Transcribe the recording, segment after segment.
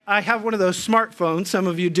I have one of those smartphones, some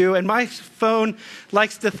of you do, and my phone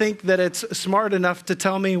likes to think that it's smart enough to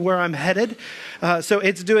tell me where I'm headed. So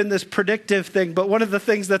it's doing this predictive thing. But one of the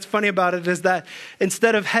things that's funny about it is that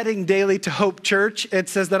instead of heading daily to Hope Church, it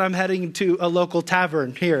says that I'm heading to a local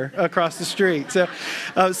tavern here across the street. So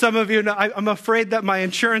some of you know, I'm afraid that my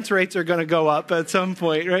insurance rates are going to go up at some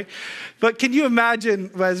point, right? But can you imagine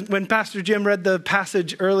when Pastor Jim read the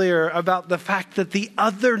passage earlier about the fact that the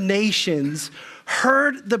other nations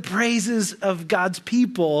heard the praises of God's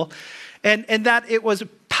people and that it was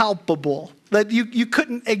palpable, that you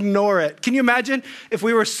couldn't ignore it. Can you imagine if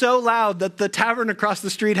we were so loud that the tavern across the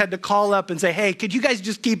street had to call up and say, hey, could you guys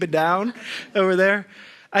just keep it down over there?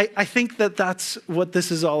 I think that that's what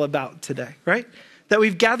this is all about today, right? That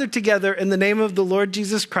we've gathered together in the name of the Lord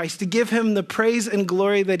Jesus Christ to give him the praise and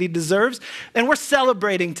glory that he deserves. And we're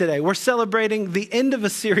celebrating today. We're celebrating the end of a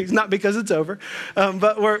series, not because it's over,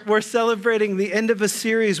 but we're celebrating the end of a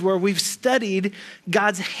series where we've studied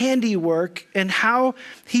God's handiwork and how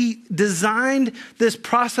he designed this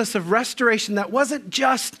process of restoration that wasn't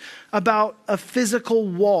just about a physical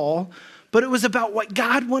wall, but it was about what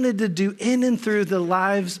God wanted to do in and through the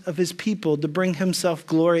lives of his people to bring himself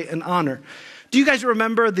glory and honor. Do you guys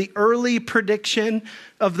remember the early prediction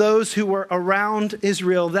of those who were around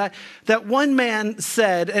Israel? That one man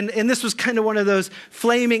said, and this was kind of one of those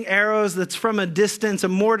flaming arrows that's from a distance, a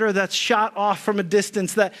mortar that's shot off from a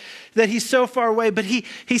distance, that he's so far away. But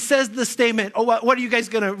he says the statement, oh, what are you guys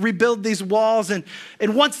going to rebuild these walls? And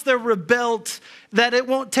once they're rebuilt, that it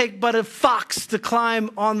won't take but a fox to climb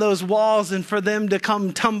on those walls and for them to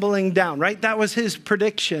come tumbling down, right? That was his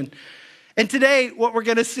prediction. And today, what we're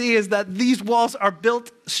going to see is that these walls are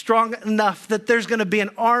built strong enough that there's going to be an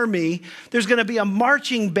army, there's going to be a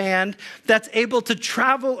marching band that's able to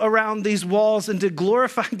travel around these walls and to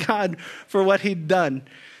glorify God for what he'd done.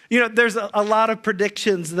 You know, there's a lot of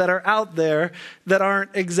predictions that are out there that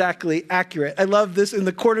aren't exactly accurate. I love this in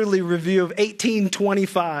the quarterly review of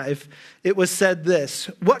 1825. It was said this: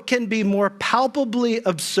 what can be more palpably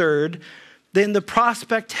absurd than the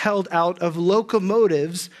prospect held out of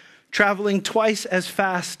locomotives traveling twice as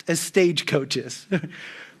fast as stagecoaches?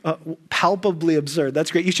 Palpably absurd.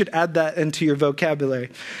 That's great. You should add that into your vocabulary.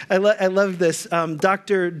 I love this.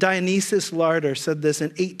 Dr. Dionysius Larder said this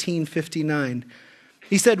in 1859.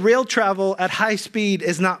 He said, rail travel at high speed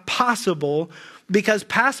is not possible because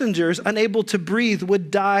passengers unable to breathe would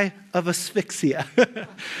die of asphyxia.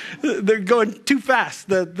 They're going too fast.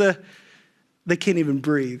 They can't even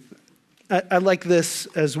breathe. I like this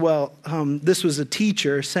as well. This was a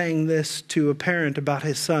teacher saying this to a parent about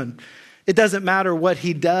his son. It doesn't matter what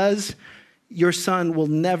he does, your son will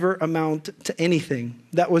never amount to anything.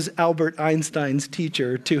 That was Albert Einstein's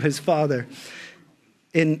teacher to his father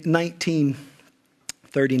in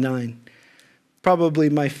 1939. Probably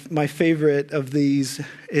my favorite of these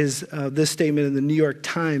is this statement in the New York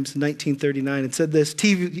Times in 1939. It said this: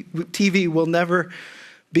 TV will never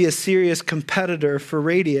be a serious competitor for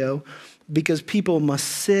radio because people must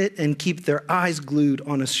sit and keep their eyes glued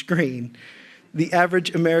on a screen. The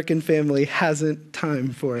average American family hasn't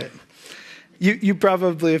time for it. You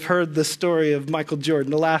probably have heard the story of Michael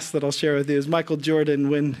Jordan. The last that I'll share with you is Michael Jordan,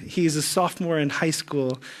 when he's a sophomore in high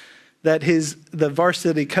school, that the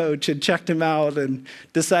varsity coach had checked him out and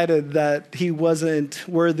decided that he wasn't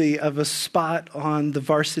worthy of a spot on the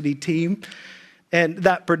varsity team. And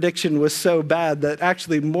that prediction was so bad that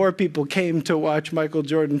actually more people came to watch Michael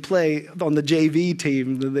Jordan play on the JV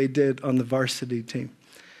team than they did on the varsity team.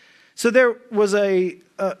 So there was an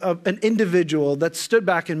individual that stood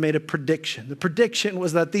back and made a prediction. The prediction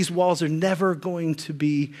was that these walls are never going to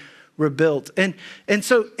be rebuilt. And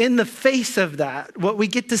so in the face of that, what we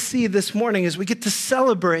get to see this morning is we get to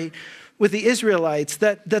celebrate with the Israelites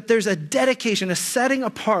that there's a dedication, a setting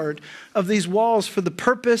apart of these walls for the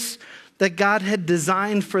purpose that God had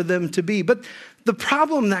designed for them to be. But the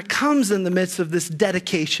problem that comes in the midst of this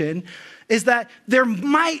dedication is that there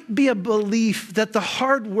might be a belief that the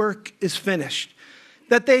hard work is finished,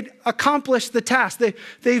 that they'd accomplished the task,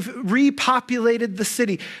 they've repopulated the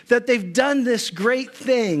city, that they've done this great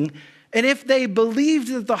thing. And if they believed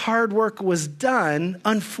that the hard work was done,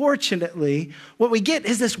 unfortunately, what we get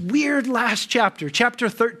is this weird last chapter, chapter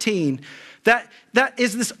 13, that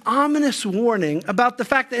is this ominous warning about the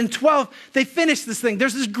fact that in 12, they finished this thing.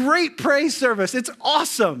 There's this great praise service. It's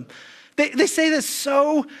awesome. They say this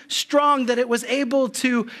so strong that it was able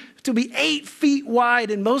to be 8 feet wide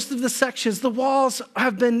in most of the sections. The walls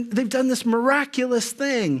they've done this miraculous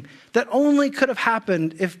thing that only could have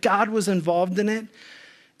happened if God was involved in it.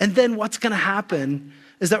 And then what's going to happen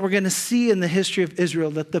is that we're going to see in the history of Israel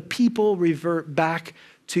that the people revert back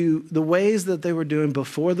to the ways that they were doing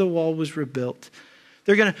before the wall was rebuilt.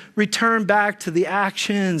 They're going to return back to the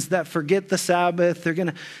actions that forget the Sabbath. They're going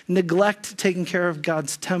to neglect taking care of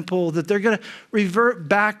God's temple, that they're going to revert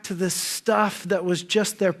back to this stuff that was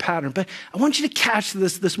just their pattern. But I want you to catch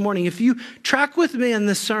this morning. If you track with me in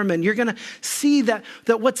this sermon, you're going to see that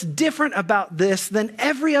what's different about this than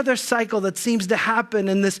every other cycle that seems to happen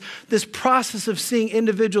in this process of seeing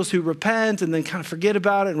individuals who repent and then kind of forget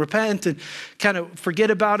about it and repent and kind of forget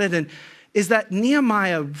about it, and is that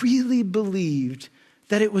Nehemiah really believed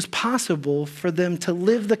that it was possible for them to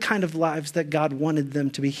live the kind of lives that God wanted them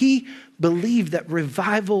to be. He believed that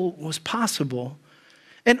revival was possible.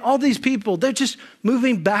 And all these people, they're just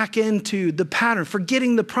moving back into the pattern,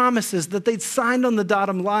 forgetting the promises that they'd signed on the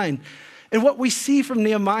dotted line. And what we see from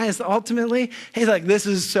Nehemiah is ultimately, hey, like, this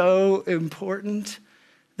is so important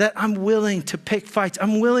that I'm willing to pick fights.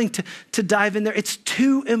 I'm willing to dive in there. It's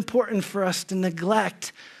too important for us to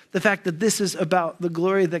neglect the fact that this is about the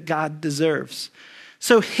glory that God deserves.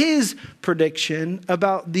 So his prediction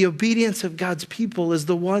about the obedience of God's people is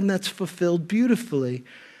the one that's fulfilled beautifully,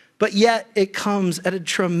 but yet it comes at a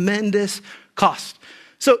tremendous cost.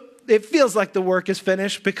 So it feels like the work is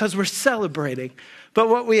finished because we're celebrating, but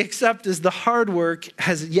what we accept is the hard work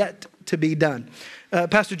has yet to be done.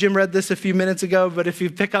 Pastor Jim read this a few minutes ago, but if you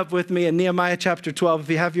pick up with me in Nehemiah chapter 12, if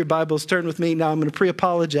you have your Bibles, turn with me. Now I'm going to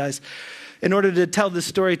pre-apologize. In order to tell this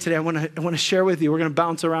story today, I want to share with you, we're going to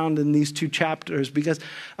bounce around in these two chapters because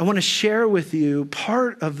I want to share with you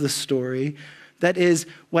part of the story that is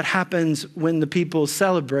what happens when the people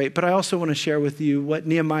celebrate. But I also want to share with you what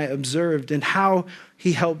Nehemiah observed and how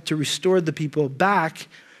he helped to restore the people back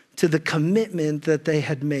to the commitment that they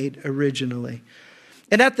had made originally.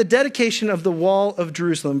 And at the dedication of the wall of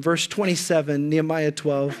Jerusalem, verse 27, Nehemiah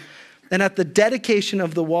 12, and at the dedication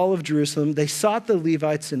of the wall of Jerusalem, they sought the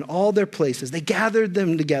Levites in all their places. They gathered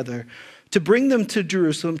them together to bring them to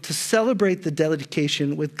Jerusalem to celebrate the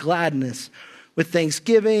dedication with gladness, with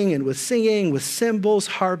thanksgiving and with singing, with cymbals,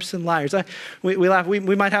 harps, and lyres. We laugh. We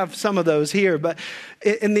might have some of those here, but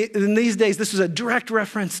in these days, this is a direct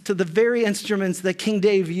reference to the very instruments that King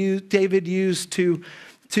David used to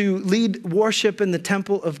lead worship in the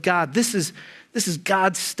temple of God. This is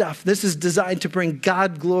God's stuff. This is designed to bring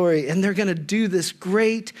God glory. And they're going to do this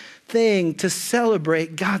great thing to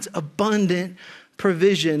celebrate God's abundant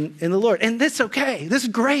provision in the Lord. And that's okay. This is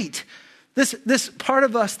great. This part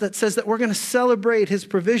of us that says that we're going to celebrate his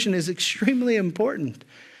provision is extremely important.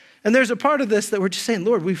 And there's a part of this that we're just saying,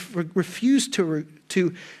 Lord, we refuse to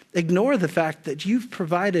ignore the fact that you've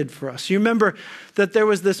provided for us. You remember that there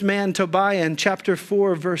was this man, Tobiah, in chapter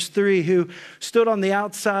 4, verse 3, who stood on the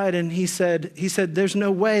outside and he said, there's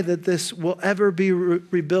no way that this will ever be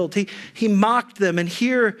rebuilt. He mocked them. And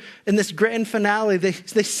here in this grand finale, they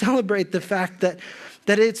celebrate the fact that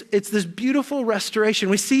it's this beautiful restoration.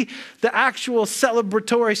 We see the actual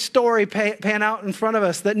celebratory story pan out in front of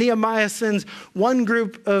us, that Nehemiah sends one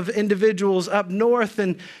group of individuals up north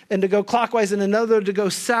and to go clockwise and another to go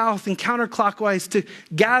south and counterclockwise to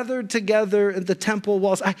gather together at the temple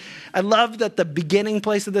walls. I love that the beginning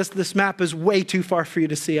place of this map is way too far for you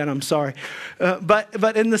to see, and I'm sorry.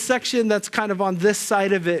 But in the section that's kind of on this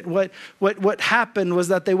side of it, what happened was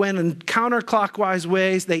that they went in counterclockwise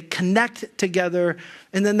ways, they connect together,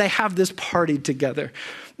 and then they have this party together.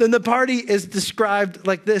 Then the party is described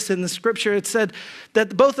like this in the scripture. It said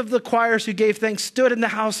that both of the choirs who gave thanks stood in the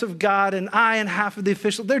house of God, and I and half of the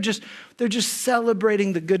officials, they're just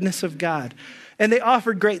celebrating the goodness of God. And they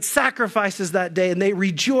offered great sacrifices that day, and they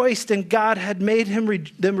rejoiced, and God had made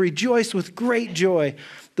them rejoice with great joy.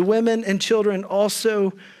 The women and children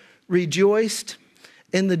also rejoiced,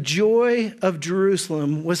 and the joy of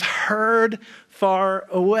Jerusalem was heard far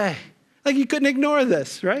away. Like, you couldn't ignore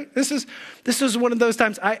this, right? This is one of those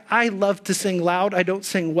times. I love to sing loud. I don't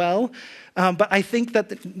sing well, but I think that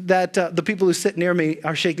the people who sit near me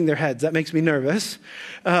are shaking their heads. That makes me nervous.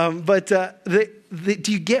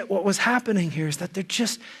 Do you get what was happening here? Is that they're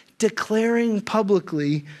just declaring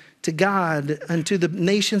publicly to God and to the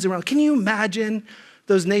nations around. Can you imagine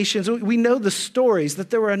those nations? We know the stories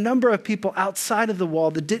that there were a number of people outside of the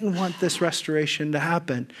wall that didn't want this restoration to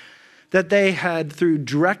happen. That they had, through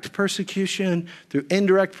direct persecution, through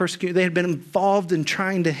indirect persecution, they had been involved in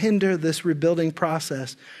trying to hinder this rebuilding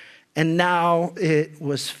process. And now it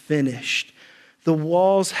was finished. The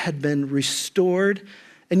walls had been restored.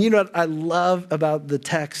 And you know what I love about the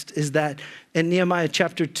text is that in Nehemiah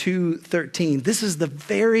chapter 2:13, this is the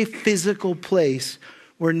very physical place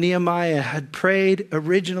where Nehemiah had prayed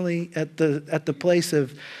originally at the place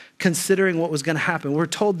of considering what was going to happen. We're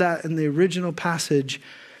told that in the original passage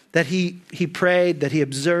that he prayed, that he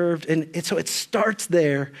observed. And so it starts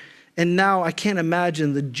there. And now I can't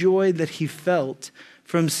imagine the joy that he felt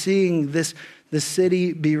from seeing the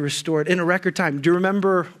city be restored in a record time. Do you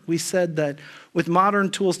remember we said that with modern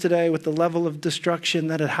tools today, with the level of destruction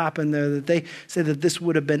that had happened there, that they say that this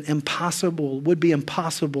would be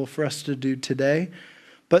impossible for us to do today,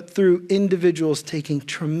 but through individuals taking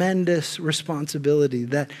tremendous responsibility,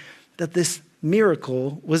 that this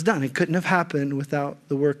miracle was done. It couldn't have happened without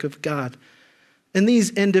the work of God. And these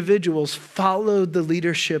individuals followed the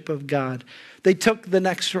leadership of God. They took the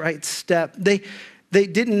next right step. They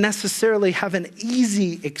didn't necessarily have an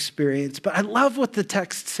easy experience, but I love what the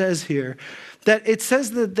text says here, that it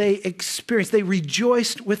says that they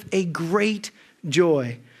rejoiced with a great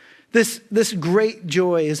joy. This great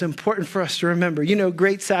joy is important for us to remember. You know,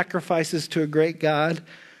 great sacrifices to a great God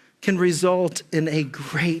can result in a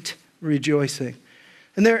great rejoicing.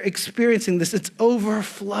 And they're experiencing this. It's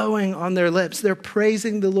overflowing on their lips. They're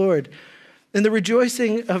praising the Lord. And the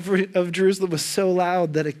rejoicing of Jerusalem was so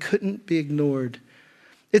loud that it couldn't be ignored.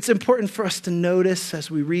 It's important for us to notice as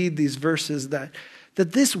we read these verses that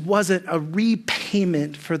this wasn't a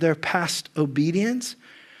repayment for their past obedience,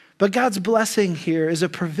 but God's blessing here is a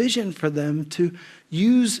provision for them to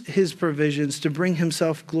use his provisions to bring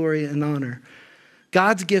himself glory and honor.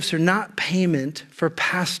 God's gifts are not payment for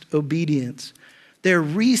past obedience. They're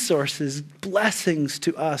resources, blessings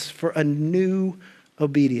to us for a new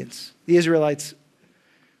obedience. The Israelites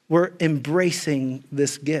were embracing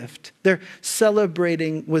this gift. They're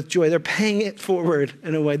celebrating with joy. They're paying it forward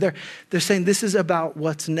in a way. They're saying this is about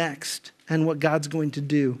what's next and what God's going to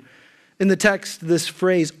do. In the text, this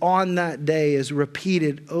phrase, on that day, is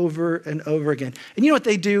repeated over and over again. And you know what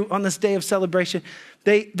they do on this day of celebration?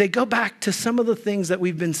 They go back to some of the things that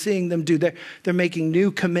we've been seeing them do. They're making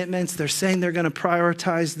new commitments. They're saying they're going to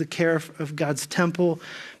prioritize the care of God's temple.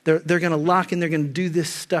 They're going to lock in. They're going to do this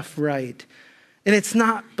stuff right. And it's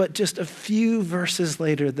not but just a few verses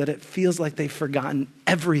later that it feels like they've forgotten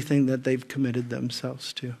everything that they've committed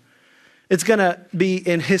themselves to. It's going to be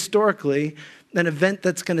historically an event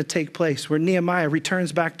that's going to take place where Nehemiah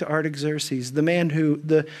returns back to Artaxerxes,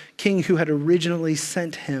 the king who had originally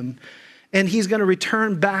sent him. And he's going to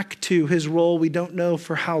return back to his role. We don't know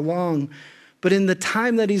for how long. But in the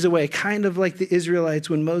time that he's away, kind of like the Israelites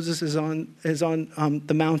when Moses is on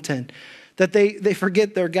the mountain, that they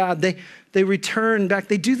forget their God. They return back.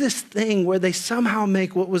 They do this thing where they somehow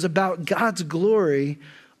make what was about God's glory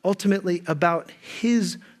ultimately about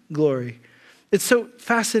his glory. It's so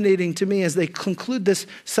fascinating to me as they conclude this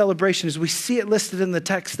celebration, as we see it listed in the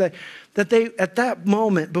text, that they, at that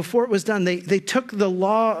moment, before it was done, they took the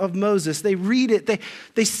law of Moses, they read it,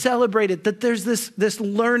 they celebrate it, that there's this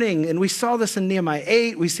learning, and we saw this in Nehemiah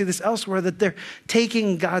 8, we see this elsewhere, that they're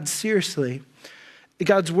taking God seriously.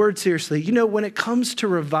 God's word seriously. You know, when it comes to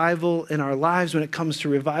revival in our lives, when it comes to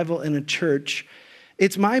revival in a church,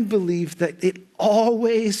 it's my belief that it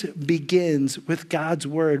always begins with God's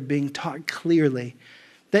word being taught clearly,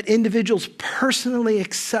 that individuals personally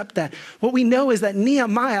accept that. What we know is that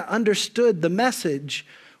Nehemiah understood the message.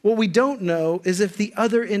 What we don't know is if the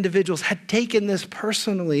other individuals had taken this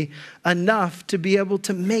personally enough to be able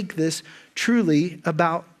to make this truly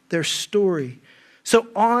about their story. So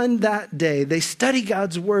on that day, they study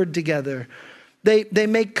God's word together. They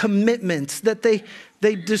make commitments that they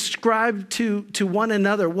describe to one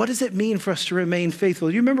another. What does it mean for us to remain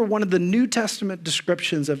faithful? You remember one of the New Testament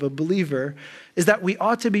descriptions of a believer is that we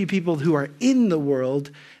ought to be people who are in the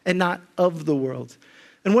world and not of the world.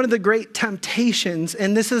 And one of the great temptations,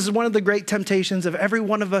 and this is one of the great temptations of every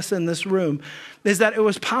one of us in this room, is that it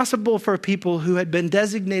was possible for people who had been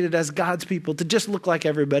designated as God's people to just look like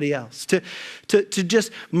everybody else, to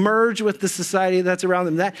just merge with the society that's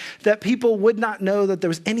around them, that people would not know that there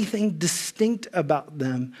was anything distinct about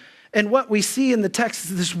them. And what we see in the text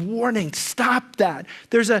is this warning, stop that.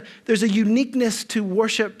 There's a uniqueness to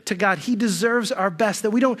worship to God. He deserves our best,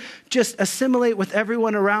 that we don't just assimilate with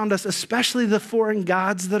everyone around us, especially the foreign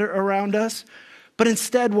gods that are around us. But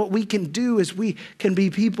instead, what we can do is we can be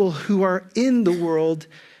people who are in the world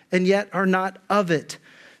and yet are not of it.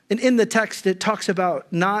 And in the text, it talks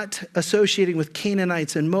about not associating with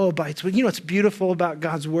Canaanites and Moabites. But you know what's beautiful about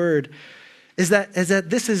God's word is that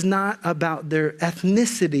this is not about their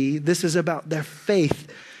ethnicity. This is about their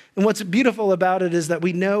faith. And what's beautiful about it is that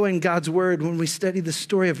we know in God's word, when we study the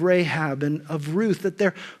story of Rahab and of Ruth, that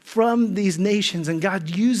they're from these nations and God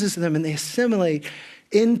uses them and they assimilate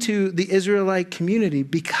into the Israelite community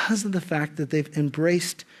because of the fact that they've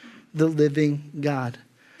embraced the living God.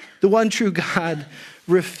 The one true God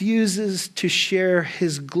refuses to share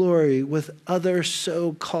his glory with other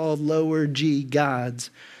so-called lower G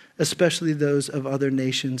gods, especially those of other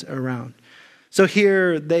nations around. So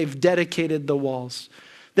here they've dedicated the walls.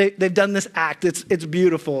 They've done this act. It's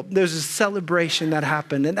beautiful. There's a celebration that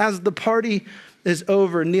happened. And as the party is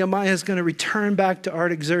over, Nehemiah is going to return back to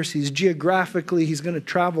Artaxerxes. Geographically, he's going to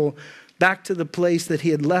travel back to the place that he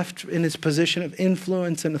had left in his position of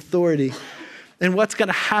influence and authority. And what's going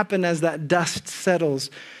to happen as that dust settles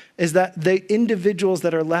is that the individuals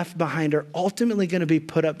that are left behind are ultimately going to be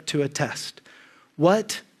put up to a test.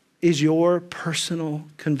 What is your personal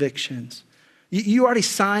convictions? You already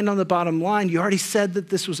signed on the bottom line. You already said that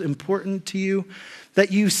this was important to you, that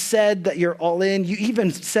you said that you're all in. You even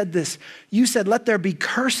said this. You said, let there be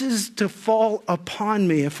curses to fall upon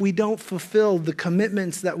me if we don't fulfill the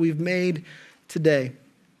commitments that we've made today.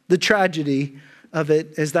 The tragedy of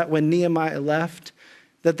it is that when Nehemiah left,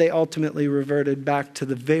 that they ultimately reverted back to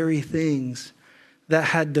the very things that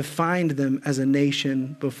had defined them as a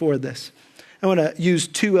nation before this. I want to use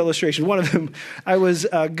two illustrations. One of them, I was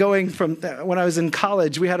when I was in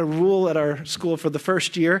college, we had a rule at our school for the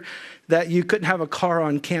first year that you couldn't have a car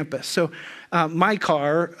on campus. So my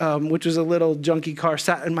car, which was a little junky car,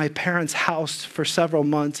 sat in my parents' house for several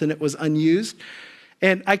months and it was unused.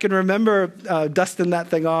 And I can remember dusting that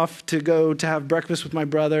thing off to go to have breakfast with my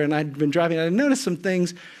brother, and I'd been driving, and I noticed some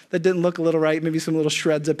things that didn't look a little right, maybe some little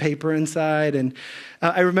shreds of paper inside. And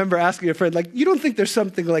I remember asking a friend, like, you don't think there's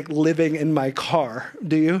something like living in my car,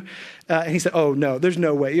 do you? And he said, oh, no, there's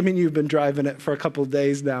no way. I mean, you've been driving it for a couple of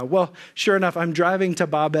days now. Well, sure enough, I'm driving to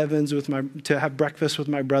Bob Evans to have breakfast with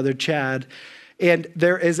my brother, Chad. And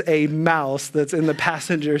there is a mouse that's in the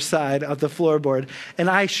passenger side of the floorboard. And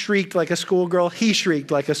I shrieked like a schoolgirl. He shrieked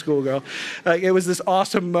like a schoolgirl. It was this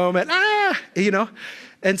awesome moment.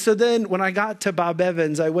 And so then when I got to Bob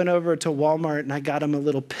Evans, I went over to Walmart and I got him a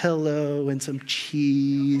little pillow and some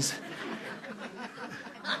cheese.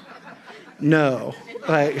 No.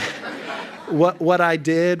 What I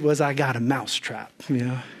did was I got a mousetrap,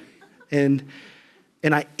 and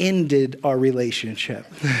I ended our relationship.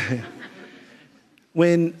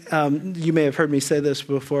 When, you may have heard me say this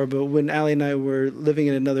before, but when Allie and I were living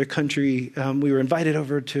in another country, we were invited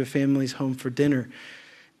over to a family's home for dinner.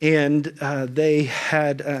 And they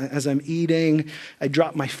had, as I'm eating, I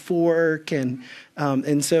dropped my fork. And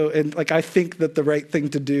I think that the right thing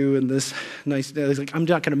to do in this nice day is like, I'm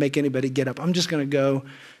not going to make anybody get up. I'm just going to go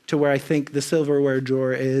to where I think the silverware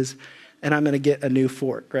drawer is, and I'm going to get a new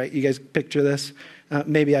fork, right? You guys picture this?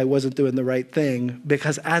 Maybe I wasn't doing the right thing,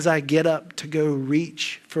 because as I get up to go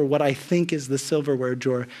reach for what I think is the silverware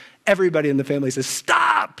drawer, everybody in the family says,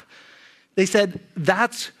 stop! They said,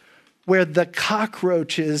 that's where the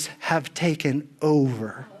cockroaches have taken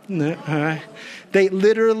over. They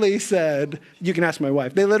literally said, you can ask my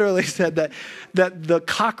wife, they literally said that the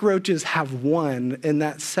cockroaches have won in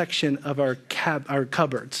that section of our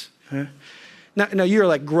cupboards. Now you're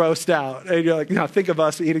like grossed out. And you're like, now think of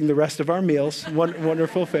us eating the rest of our meals.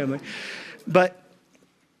 Wonderful family. But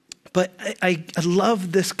I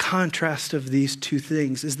love this contrast of these two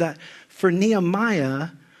things, is that for Nehemiah,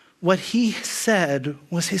 what he said,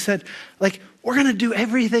 like, we're going to do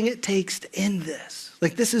everything it takes to end this.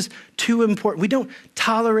 Like, this is too important. We don't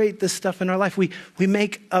tolerate this stuff in our life. We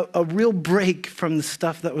make a real break from the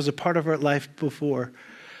stuff that was a part of our life before.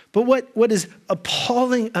 But what is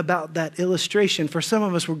appalling about that illustration, for some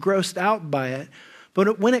of us, we're grossed out by it,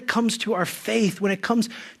 but when it comes to our faith, when it comes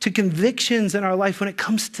to convictions in our life, when it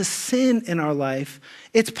comes to sin in our life,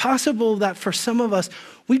 it's possible that for some of us,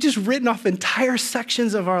 we've just written off entire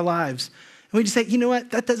sections of our lives. And we just say, you know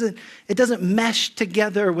what, it doesn't mesh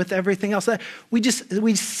together with everything else. We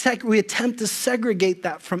attempt to segregate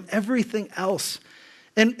that from everything else.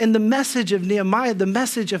 And the message of Nehemiah, the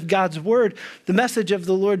message of God's word, the message of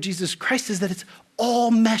the Lord Jesus Christ is that it's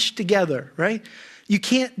all meshed together, right? You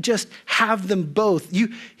can't just have them both.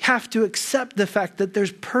 You have to accept the fact that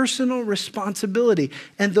there's personal responsibility,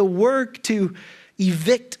 and the work to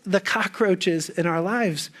evict the cockroaches in our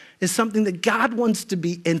lives is something that God wants to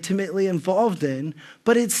be intimately involved in,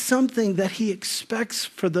 but it's something that he expects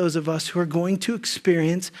for those of us who are going to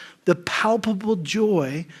experience the palpable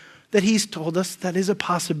joy that he's told us that is a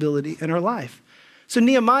possibility in our life. So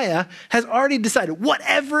Nehemiah has already decided,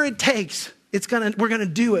 whatever it takes, we're going to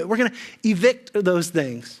do it. We're going to evict those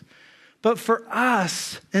things. But for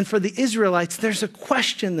us and for the Israelites, there's a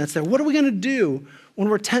question that's there. What are we going to do when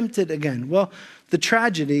we're tempted again? Well, the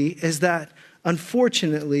tragedy is that,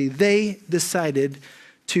 unfortunately, they decided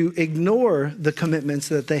to ignore the commitments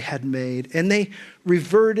that they had made, and they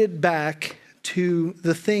reverted back to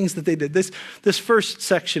the things that they did. This first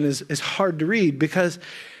section is hard to read because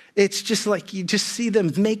It's just like you just see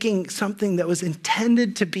them making something that was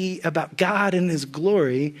intended to be about God and his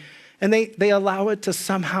glory, and they allow it to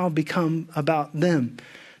somehow become about them.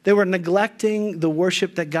 They were neglecting the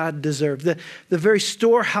worship that God deserved. The very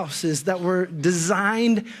storehouses that were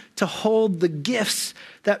designed to hold the gifts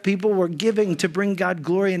that people were giving to bring God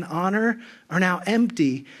glory and honor are now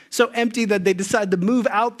empty. So empty that they decide to move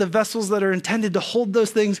out the vessels that are intended to hold those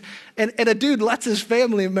things. And a dude lets his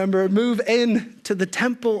family member move in to the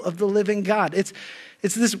temple of the living God. It's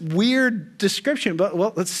this weird description, but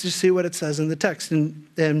well, let's just see what it says in the text.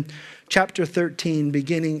 In chapter 13,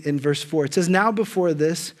 beginning in verse 4, it says, "Now before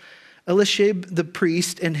this, Elishab the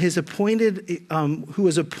priest and his appointed, who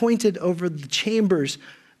was appointed over the chambers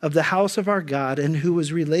of the house of our God and who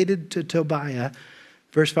was related to Tobiah,"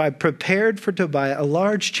 verse 5, "prepared for Tobiah a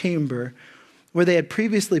large chamber where they had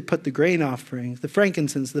previously put the grain offerings, the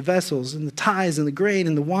frankincense, the vessels, and the tithes, and the grain,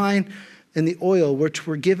 and the wine, and the oil, which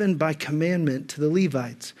were given by commandment to the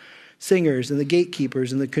Levites, singers, and the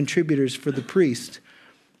gatekeepers, and the contributors for the priest.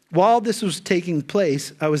 While this was taking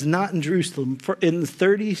place, I was not in Jerusalem, for in the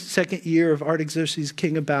 32nd year of Artaxerxes,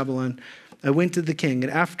 king of Babylon, I went to the king,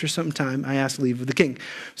 and after some time, I asked leave of the king."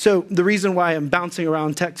 So the reason why I'm bouncing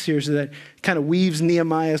around text here is that it kind of weaves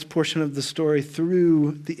Nehemiah's portion of the story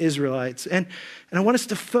through the Israelites. And I want us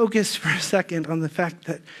to focus for a second on the fact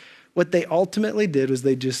that what they ultimately did was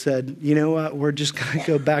they just said, you know what, we're just going to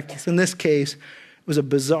go back. So in this case, it was a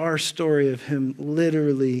bizarre story of him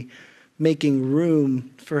literally making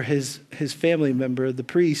room for his family member, the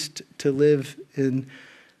priest, to live in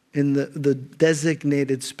the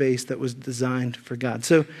designated space that was designed for God.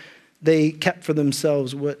 So they kept for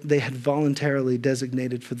themselves what they had voluntarily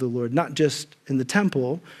designated for the Lord, not just in the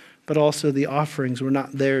temple, but also the offerings were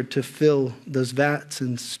not there to fill those vats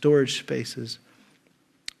and storage spaces.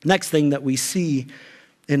 Next thing that we see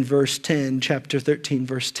in verse 10, chapter 13,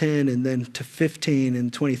 verse 10, and then to 15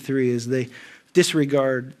 and 23 is they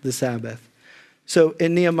disregard the Sabbath. So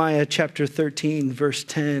in Nehemiah chapter 13, verse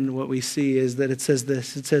 10, what we see is that it says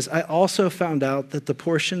this. It says, "I also found out that the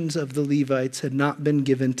portions of the Levites had not been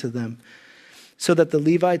given to them, so that the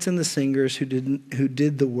Levites and the singers who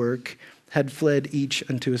did the work had fled each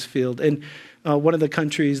unto his field." And one of the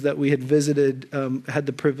countries that we had visited had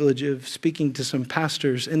the privilege of speaking to some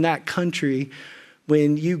pastors. In that country,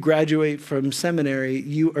 when you graduate from seminary,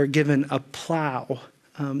 you are given a plow,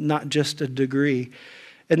 not just a degree.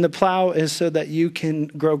 And the plow is so that you can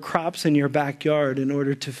grow crops in your backyard in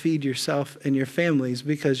order to feed yourself and your families,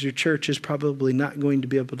 because your church is probably not going to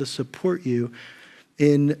be able to support you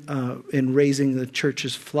in raising the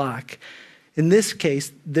church's flock. In this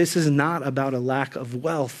case, this is not about a lack of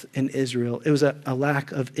wealth in Israel. It was a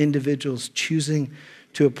lack of individuals choosing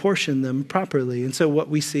to apportion them properly. And so what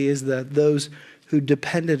we see is that those who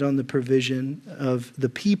depended on the provision of the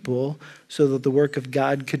people so that the work of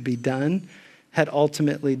God could be done had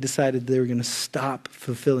ultimately decided they were going to stop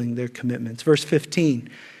fulfilling their commitments. Verse 15,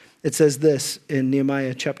 it says this in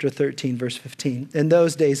Nehemiah chapter 13, verse 15. "In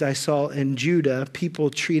those days I saw in Judah people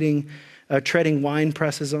treading wine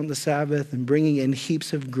presses on the Sabbath and bringing in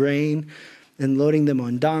heaps of grain and loading them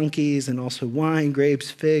on donkeys, and also wine, grapes,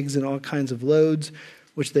 figs, and all kinds of loads,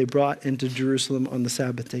 which they brought into Jerusalem on the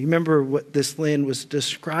Sabbath day." You remember what this land was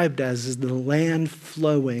described as is the land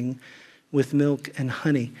flowing with milk and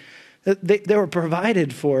honey. They were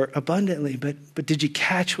provided for abundantly, but did you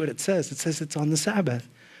catch what it says? It says it's on the Sabbath.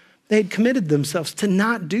 They had committed themselves to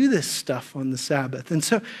not do this stuff on the Sabbath. And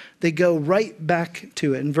so they go right back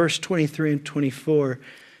to it. In verse 23 and 24,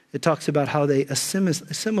 it talks about how they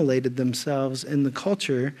assimilated themselves in the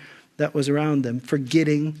culture that was around them,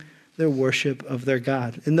 forgetting their worship of their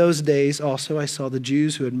God. "In those days also I saw the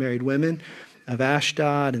Jews who had married women of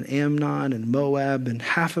Ashdod and Ammon and Moab, and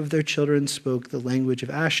half of their children spoke the language of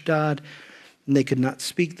Ashdod, and they could not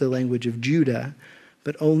speak the language of Judah,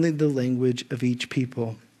 but only the language of each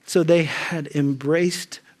people." So they had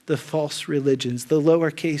embraced the false religions, the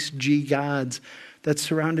lowercase g gods that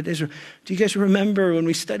surrounded Israel. Do you guys remember when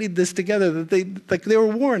we studied this together that they were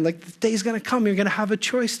warned, like the day's going to come, you're going to have a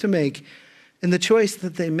choice to make. And the choice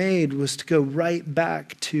that they made was to go right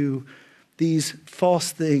back to these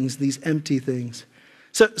false things, these empty things.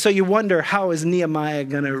 So you wonder, how is Nehemiah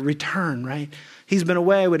going to return, right? He's been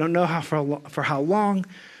away. We don't know for how long.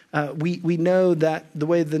 We know that the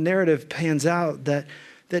way the narrative pans out, that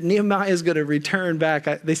Nehemiah is going to return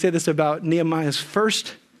back. They say this about Nehemiah's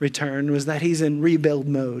first return, was that he's in rebuild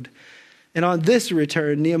mode. And on this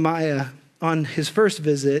return, Nehemiah, on his first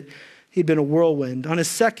visit, he'd been a whirlwind. On his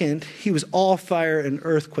second, he was all fire and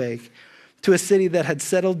earthquake, to a city that had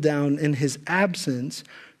settled down in his absence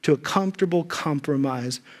to a comfortable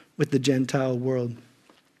compromise with the Gentile world.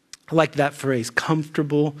 I like that phrase,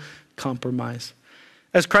 comfortable compromise.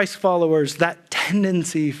 As Christ followers, that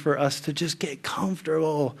tendency for us to just get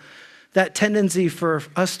comfortable, that tendency for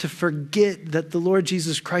us to forget that the Lord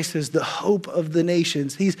Jesus Christ is the hope of the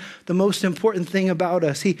nations. He's the most important thing about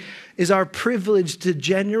us. He is our privilege to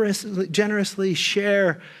generously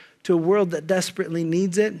share to a world that desperately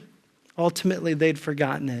needs it. Ultimately, they'd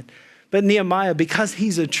forgotten it. But Nehemiah, because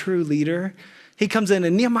he's a true leader, he comes in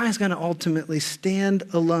and Nehemiah's going to ultimately stand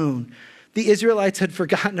alone. The Israelites had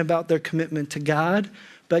forgotten about their commitment to God,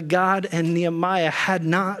 but God and Nehemiah had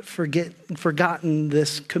not forgotten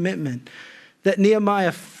this commitment. That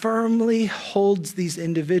Nehemiah firmly holds these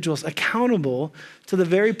individuals accountable to the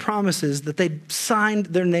very promises that they signed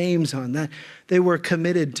their names on, that they were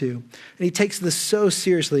committed to. And he takes this so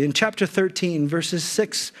seriously. In chapter 13, verses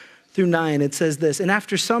 6 through 9, it says this, "And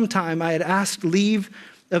after some time I had asked leave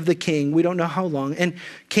of the king, we don't know how long, and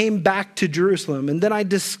came back to Jerusalem. And then I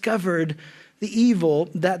discovered the evil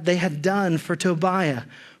that they had done for Tobiah,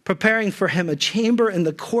 preparing for him a chamber in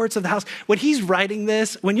the courts of the house." When he's writing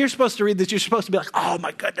this, when you're supposed to read this, you're supposed to be like, oh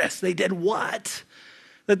my goodness, they did what?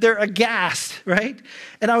 That they're aghast, right?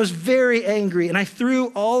 And I was very angry, and I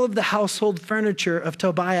threw all of the household furniture of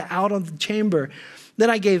Tobiah out of the chamber. Then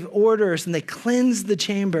I gave orders, and they cleansed the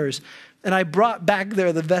chambers. And I brought back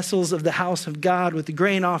there the vessels of the house of God with the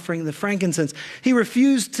grain offering, the frankincense. He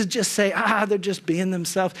refused to just say, they're just being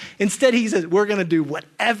themselves. Instead, he says, we're going to do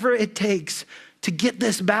whatever it takes to get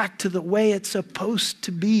this back to the way it's supposed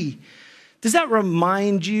to be. Does that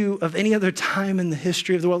remind you of any other time in the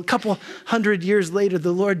history of the world? A couple hundred years later,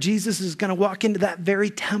 the Lord Jesus is going to walk into that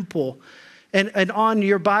very temple. And on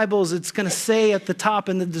your Bibles, it's going to say at the top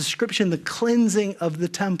in the description, the cleansing of the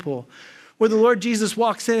temple, where the Lord Jesus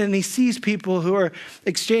walks in and he sees people who are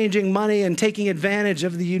exchanging money and taking advantage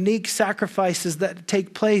of the unique sacrifices that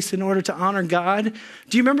take place in order to honor God.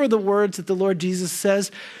 Do you remember the words that the Lord Jesus says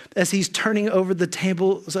as he's turning over the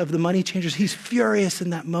tables of the money changers? He's furious in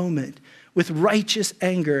that moment with righteous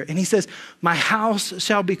anger. And he says, my house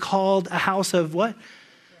shall be called a house of what?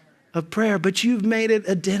 Of prayer, but you've made it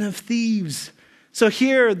a den of thieves. So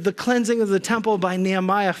here, the cleansing of the temple by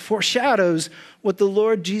Nehemiah foreshadows what the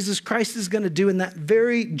Lord Jesus Christ is going to do in that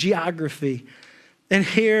very geography. And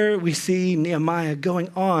here we see Nehemiah going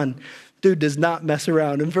on. Dude does not mess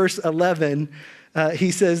around. In verse 11,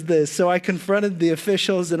 he says this, "So I confronted the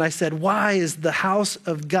officials and I said, why is the house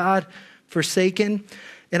of God forsaken?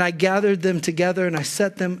 And I gathered them together and I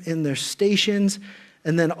set them in their stations.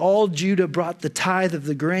 And then all Judah brought the tithe of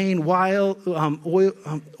the grain, oil,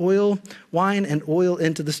 wine, and oil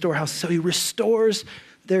into the storehouse." So he restores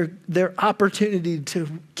their opportunity to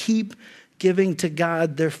keep giving to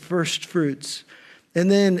God their first fruits. And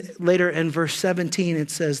then later in verse 17, it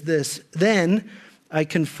says this, "Then I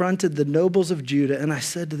confronted the nobles of Judah and I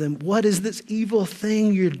said to them, what is this evil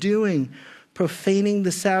thing you're doing, profaning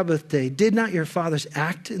the Sabbath day? Did not your fathers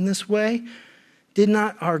act in this way? Did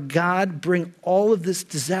not our God bring all of this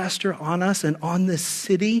disaster on us and on this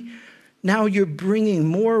city? Now you're bringing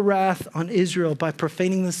more wrath on Israel by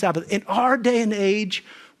profaning the Sabbath." In our day and age,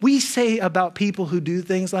 we say about people who do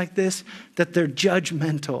things like this that they're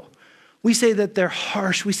judgmental. We say that they're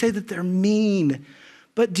harsh. We say that they're mean.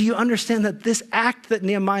 But do you understand that this act that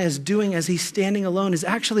Nehemiah is doing as he's standing alone is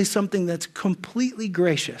actually something that's completely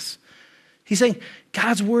gracious? He's saying,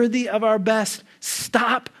 God's worthy of our best.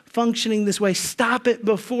 Stop functioning this way. Stop it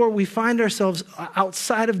before we find ourselves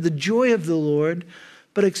outside of the joy of the Lord,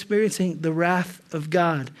 but experiencing the wrath of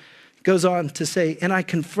God. Goes on to say, "And I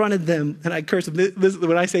confronted them and I cursed them."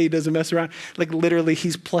 When I say he doesn't mess around, like literally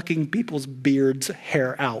he's plucking people's beards,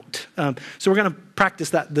 hair out. So we're going to practice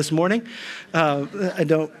that this morning. I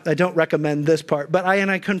don't recommend this part, but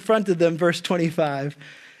I confronted them, verse 25,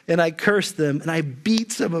 "and I cursed them and I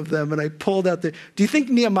beat some of them and I pulled out the..." Do you think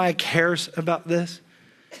Nehemiah cares about this?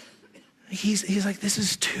 He's like, this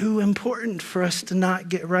is too important for us to not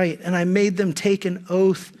get right. "And I made them take an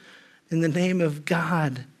oath in the name of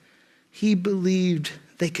God." He believed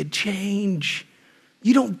they could change.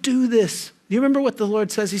 You don't do this. You remember what the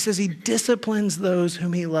Lord says? He says he disciplines those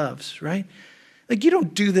whom he loves, right? Like, you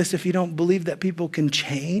don't do this if you don't believe that people can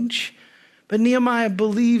change. But Nehemiah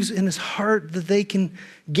believes in his heart that they can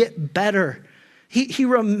get better. He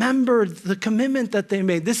remembered the commitment that they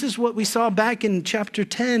made. This is what we saw back in chapter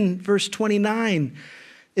 10, verse 29.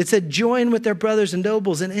 It said, "Join with their brothers and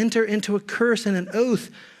nobles and enter into a curse and an oath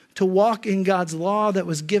to walk in God's law that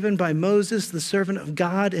was given by Moses, the servant of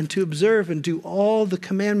God, and to observe and do all the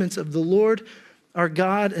commandments of the Lord our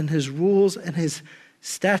God and his rules and his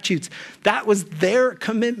statutes." That was their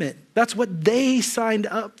commitment. That's what they signed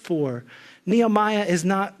up for. Nehemiah is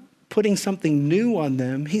not putting something new on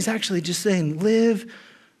them. He's actually just saying, live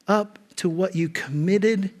up to what you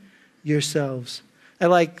committed yourselves. I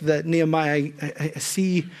like that Nehemiah, I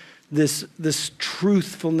see this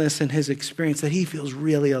truthfulness in his experience that he feels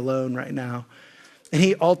really alone right now. And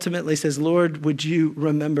he ultimately says, Lord, would you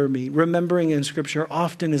remember me? Remembering in Scripture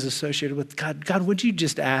often is associated with God. God, would you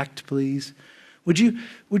just act, please? Would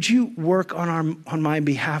you work on my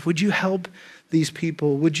behalf? Would you help these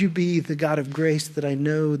people? Would you be the God of grace that I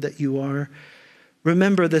know that you are?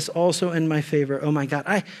 Remember this also in my favor. Oh my God,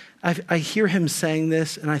 I hear him saying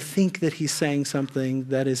this, and I think that he's saying something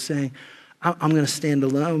that is saying, I'm going to stand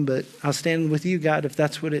alone, but I'll stand with you, God, if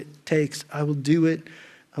that's what it takes. I will do it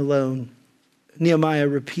alone. Nehemiah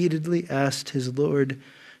repeatedly asked his Lord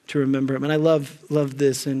to remember him. And I love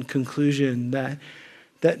this in conclusion, that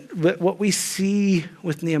what we see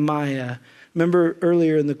with Nehemiah, remember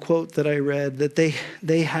earlier in the quote that I read, that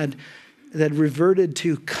they had reverted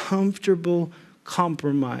to comfortable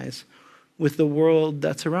compromise with the world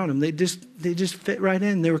that's around them. They just fit right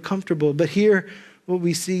in. They were comfortable. But here, what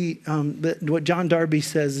we see, what John Darby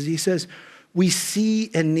says, is he says, we see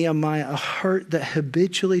in Nehemiah a heart that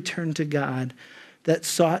habitually turned to God, that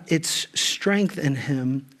sought its strength in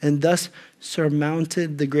him, and thus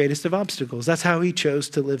surmounted the greatest of obstacles. That's how he chose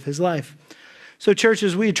to live his life. So church,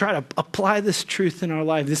 as we try to apply this truth in our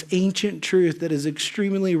life, this ancient truth that is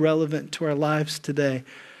extremely relevant to our lives today,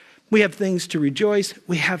 we have things to rejoice.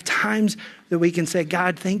 We have times that we can say,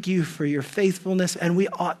 God, thank you for your faithfulness. And we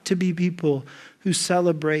ought to be people who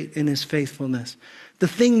celebrate in his faithfulness. The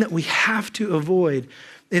thing that we have to avoid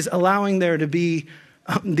is allowing there to be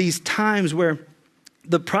these times where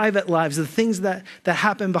the private lives, the things that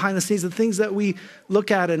happen behind the scenes, the things that we look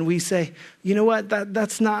at and we say, you know what,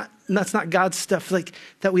 that's not God's stuff. Like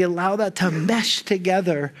that we allow that to mesh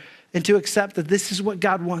together and to accept that this is what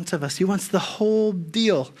God wants of us. He wants the whole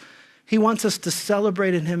deal. He wants us to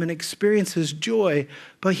celebrate in him and experience his joy,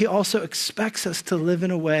 but he also expects us to live in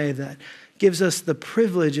a way that gives us the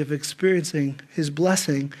privilege of experiencing his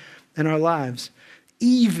blessing in our lives,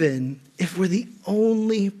 even if we're the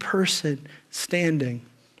only person standing.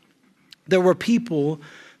 There were people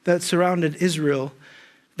that surrounded Israel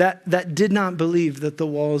that did not believe that the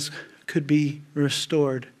walls could be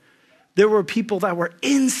restored. There were people that were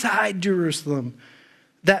inside Jerusalem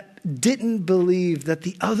that didn't believe that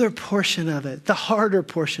the other portion of it, the harder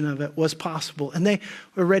portion of it, was possible. And they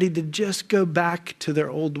were ready to just go back to their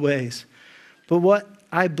old ways. But what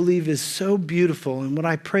I believe is so beautiful, and what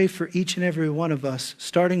I pray for each and every one of us,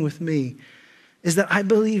 starting with me, is that I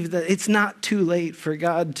believe that it's not too late for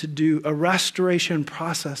God to do a restoration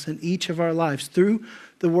process in each of our lives through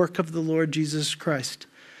the work of the Lord Jesus Christ.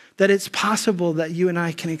 That it's possible that you and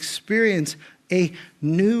I can experience a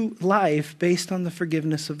new life based on the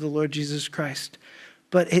forgiveness of the Lord Jesus Christ.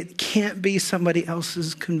 But it can't be somebody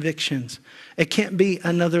else's convictions. It can't be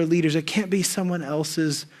another leader's. It can't be someone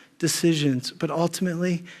else's decisions. But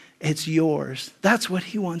ultimately, it's yours. That's what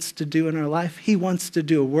he wants to do in our life. He wants to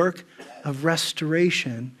do a work of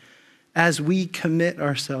restoration as we commit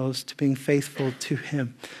ourselves to being faithful to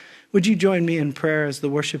him. Would you join me in prayer as the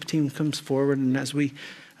worship team comes forward and as we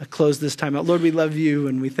close this time out? Lord, we love you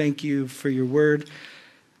and we thank you for your word.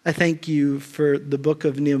 I thank you for the book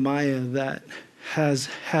of Nehemiah that has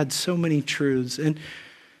had so many truths. And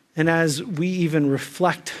as we even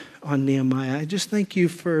reflect on Nehemiah, I just thank you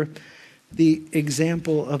for the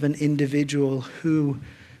example of an individual who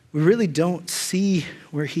we really don't see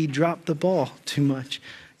where he dropped the ball too much.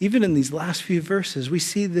 Even in these last few verses, we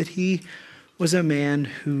see that he was a man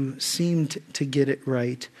who seemed to get it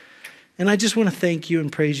right. And I just want to thank you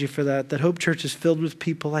and praise you for that Hope Church is filled with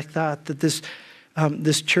people like that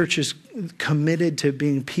this church is committed to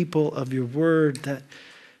being people of your word, that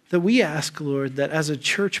we ask, Lord, that as a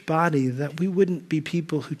church body, that we wouldn't be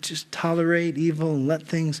people who just tolerate evil and let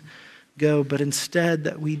things go, but instead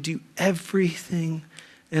that we do everything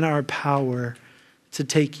in our power to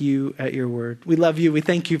take you at your word. We love you. We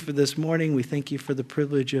thank you for this morning. We thank you for the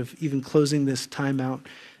privilege of even closing this time out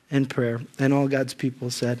in prayer. And all God's people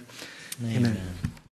said, Amen.